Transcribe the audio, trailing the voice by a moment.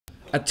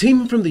A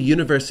team from the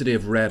University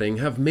of Reading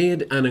have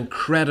made an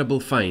incredible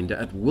find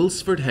at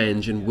Wilsford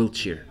Henge in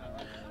Wiltshire,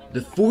 the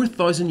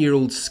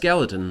 4,000-year-old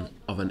skeleton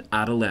of an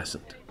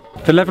adolescent.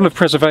 The level of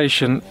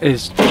preservation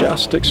is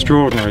just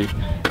extraordinary.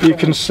 You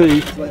can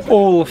see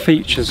all the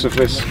features of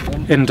this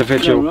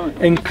individual,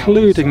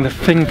 including the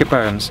finger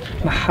bones,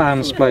 the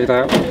hands splayed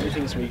out,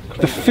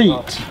 the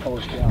feet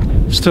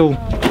still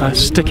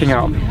sticking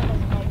up,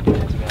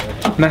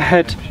 and the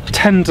head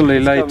tenderly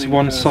laid to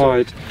one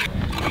side.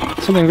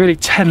 Something really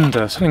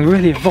tender, something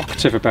really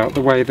evocative about the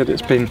way that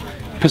it's been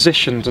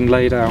positioned and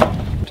laid out.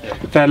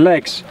 Their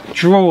legs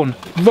drawn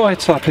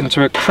right up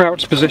into a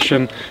crouched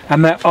position,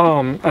 and their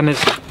arm and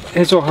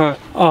his or her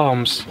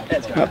arms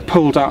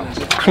pulled up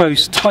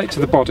close, tight to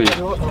the body.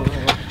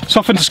 It's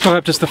often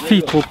described as the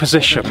fetal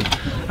position,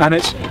 and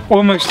it's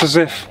almost as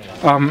if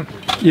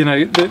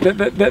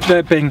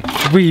they're being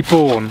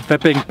reborn. They're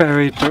being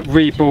buried but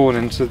reborn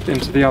into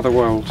the other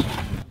world.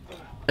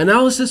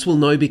 Analysis will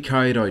now be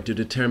carried out to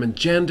determine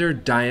gender,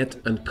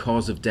 diet and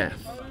cause of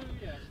death.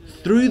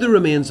 Through the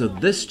remains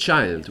of this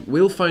child,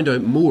 we'll find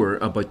out more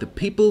about the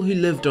people who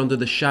lived under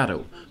the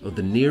shadow of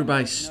the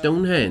nearby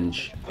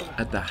Stonehenge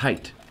at the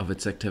height of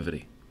its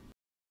activity.